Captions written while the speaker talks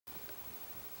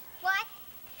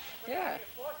Yeah.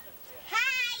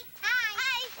 Hi!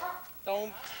 Hi!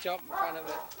 Don't jump in front of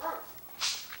it.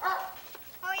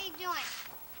 How are you doing?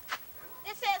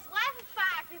 This is Live at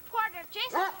 5, reporter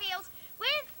Jason Fields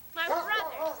with my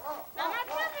brothers. Now, my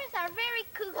brothers are very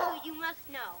cuckoo, you must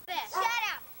know. Shut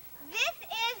up. This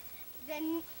is the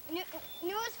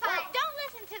News 5. Don't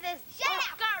listen to this. Shut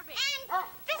up. Garbage. And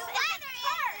this weather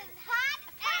is hot.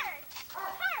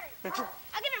 Turd.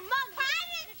 I'm going to mug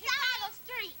the Chicago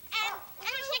streets. And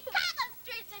the Chicago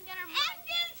streets I'm going to mug.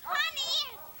 Engines,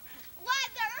 honey.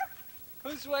 Weather.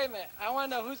 Wait a minute. I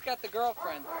want to know who's got the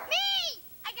girlfriend. Me!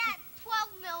 I got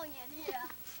 12 million. Yeah.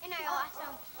 Isn't that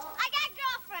awesome? I got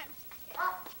girlfriends.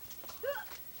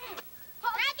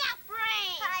 I got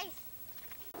brains. Hi.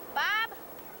 Bob,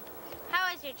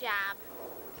 how is your job?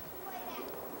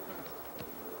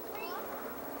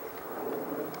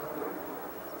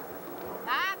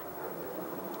 Bob,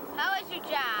 how is your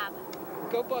job?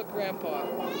 Go bug Grandpa.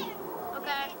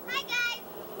 Okay. Hi, guys.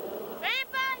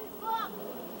 Grandpa,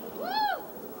 woo!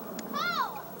 Oh!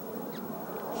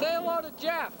 Say hello to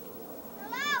Jeff.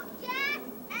 Hello, Jeff.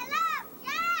 Hello,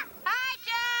 Jeff. Hi,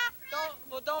 Jeff.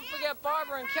 Don't forget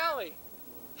Barbara and Kelly.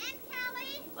 And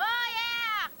Kelly. Oh,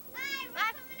 yeah. Hi,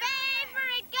 my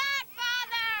favorite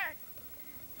godfather.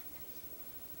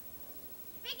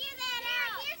 Figure that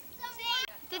out.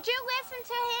 Did you listen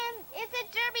to him? Is it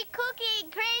Derby Cookie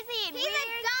crazy and weird? He's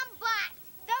a dumb butt.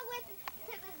 Don't listen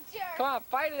to this jerk. Come on,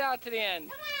 fight it out to the end.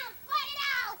 Come on, fight it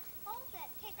out. Hold it.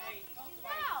 Hey, don't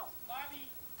fight. Bobby,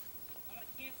 I'm going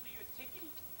to cancel your ticket.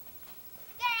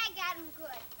 There, I got him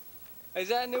good. Is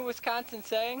that a new Wisconsin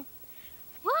saying?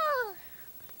 Woo!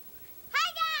 Hi,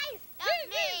 guys. That's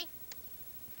me.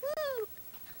 Woo!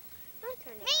 Don't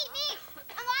turn it off. Me.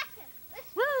 I'm watching.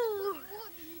 Woo!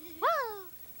 Woo!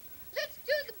 Let's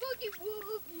do the boogie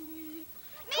woogie.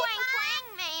 Twang, twang,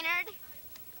 Maynard.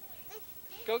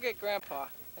 Go get Grandpa.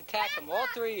 Attack him, all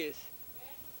three is.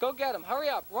 Go get him. Hurry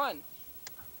up, run.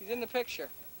 He's in the picture.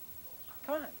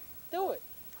 Come on, do it.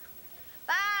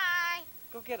 Bye.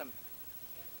 Go get him.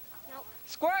 Nope.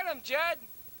 Squirt him, Jed.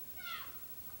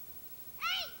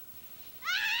 Hey!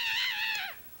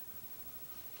 Ah!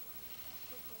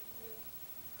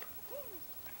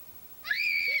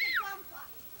 He's a dumb fuck.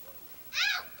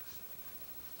 Ow!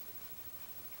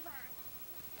 Come on.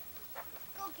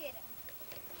 Go get him.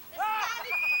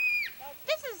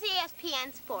 This is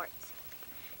ESPN Sports.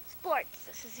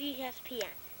 This is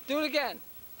ESPN. Do it again.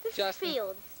 This Justin. is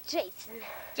Fields, Jason.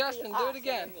 Justin, do it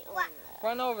again.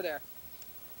 Run over there.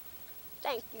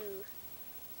 Thank you.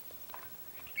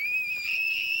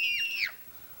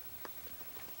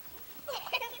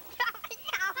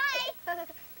 Hi.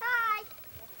 Hi.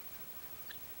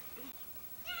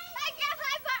 Hi, Jeff.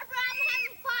 Hi, Barbara. I'm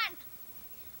having fun.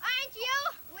 Aren't you?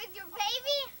 With your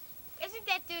baby? Isn't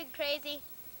that dude crazy?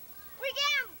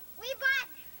 We bought.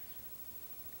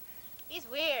 He's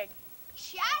weird.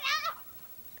 Shut up.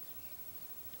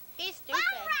 He's stupid.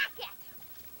 Bottle rocket.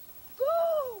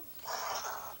 Boom.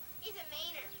 He's a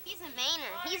Mainer.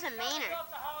 He's a Mainer.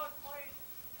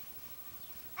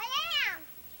 I am.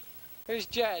 Here's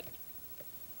Jed.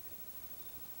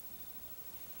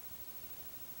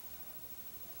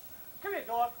 Come here,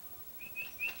 dog.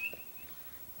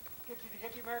 Did you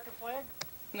get the American flag?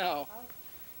 No. Huh?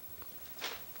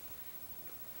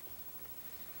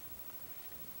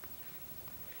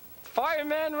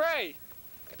 Fireman Ray.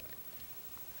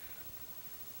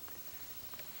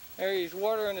 There he's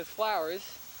watering his flowers.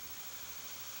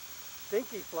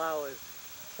 Stinky flowers.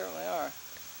 Certainly are.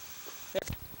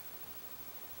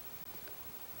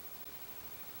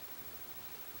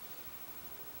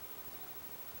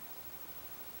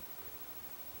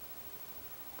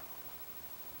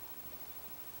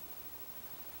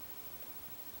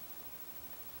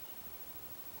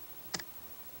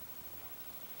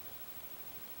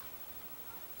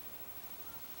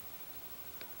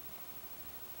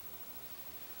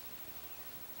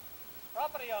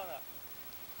 Property owner.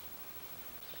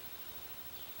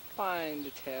 Fine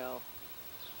detail.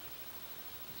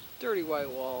 Dirty white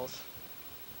walls.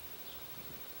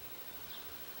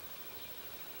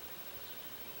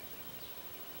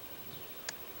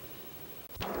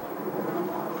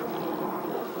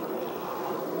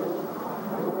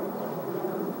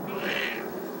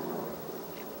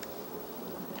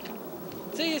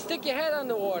 See, you stick your head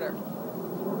underwater.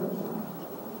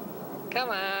 Come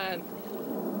on.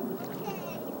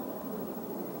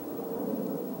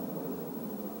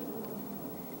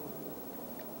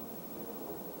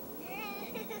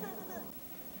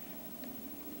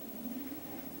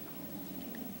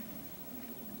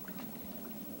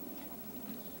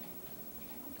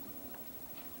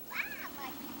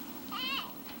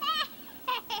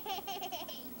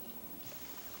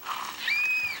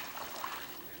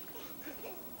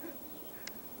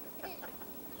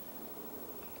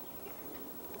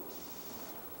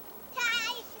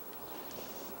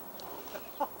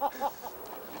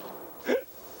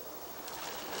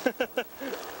 Is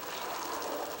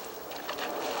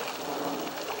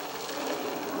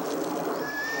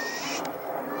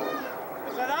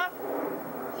that up?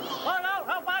 Oh no,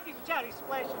 help Bobby, watch out, he's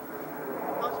splashing.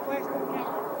 I'll splash the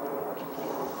camera.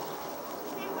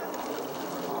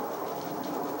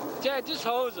 Yeah, just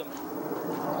hose him.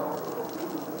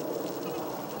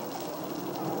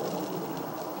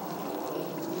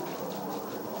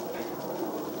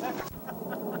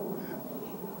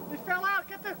 He fell out,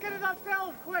 get it on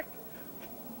film, quick.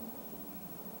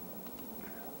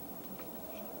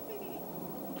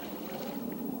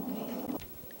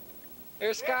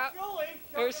 Here's Scott.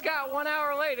 Here's Scott 1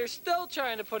 hour later, still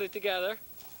trying to put it together.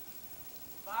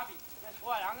 Bobby, guess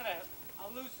what?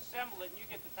 I'll loose assemble it and you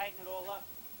get to tighten it all up.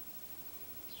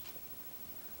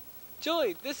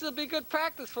 Julie, this will be good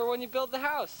practice for when you build the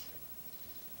house.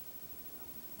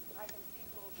 I can see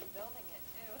who will be building it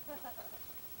too.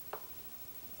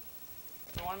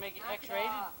 You want to make it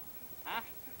X-rated? Huh?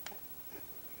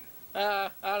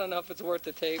 I don't know if it's worth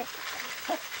the tape.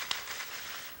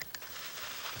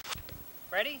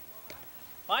 Ready?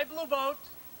 My blue boat.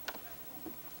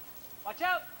 Watch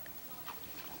out!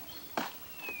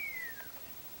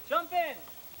 Jump in!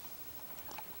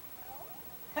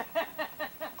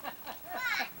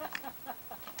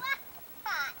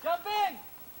 Jump in!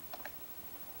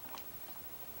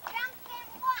 Jump in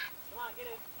what? Come on, get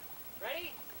it.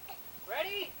 Ready?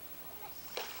 Ready?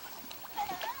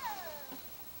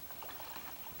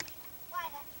 Why,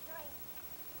 that's great.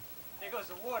 There goes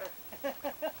the water.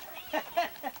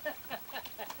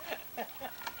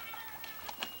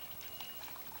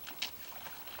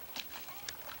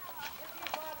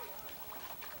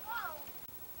 Whoa.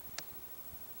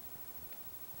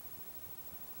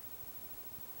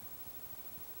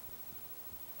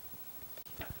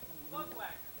 Bug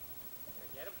whacker.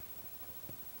 Get him?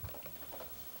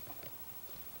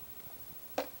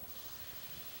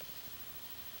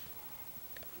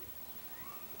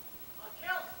 I'll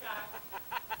kill Scott.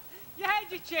 You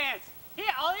had your chance.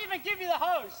 Here, I'll even give you the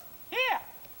hose. Here.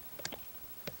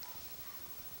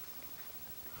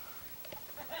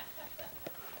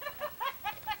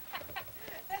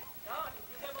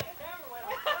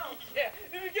 Yeah,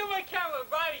 let me get my camera,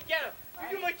 Bobby, get him. Let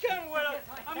me get my camera wet up.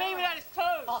 I'm aiming at his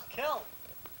toes. I'll kill.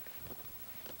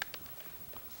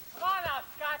 Come on now,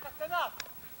 Scott, that's enough.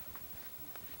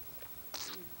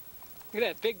 Look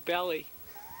at that big belly.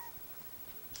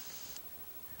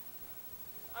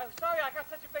 I'm sorry, I got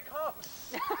such a big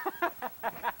hose.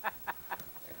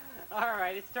 All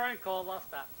right, it's turning cold. I'll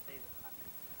stop.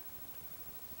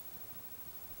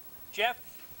 Jeff,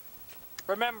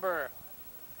 remember,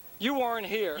 You weren't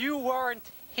here. you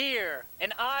weren't here,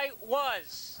 and I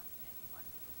was.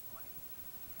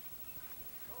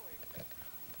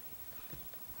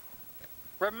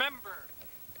 Remember.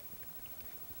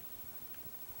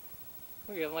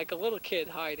 Look at him like a little kid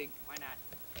hiding. Why not?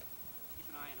 Keep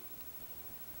an eye on him.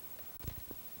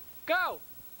 Go!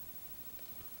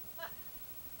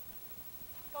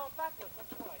 Going backwards,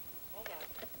 that's why. Hold on.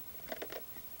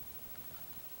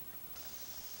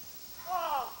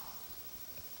 Oh!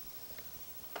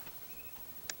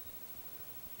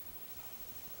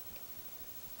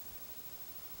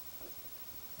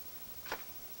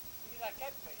 Look at that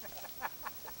get me.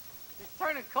 It's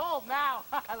turning cold now.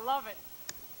 I love it.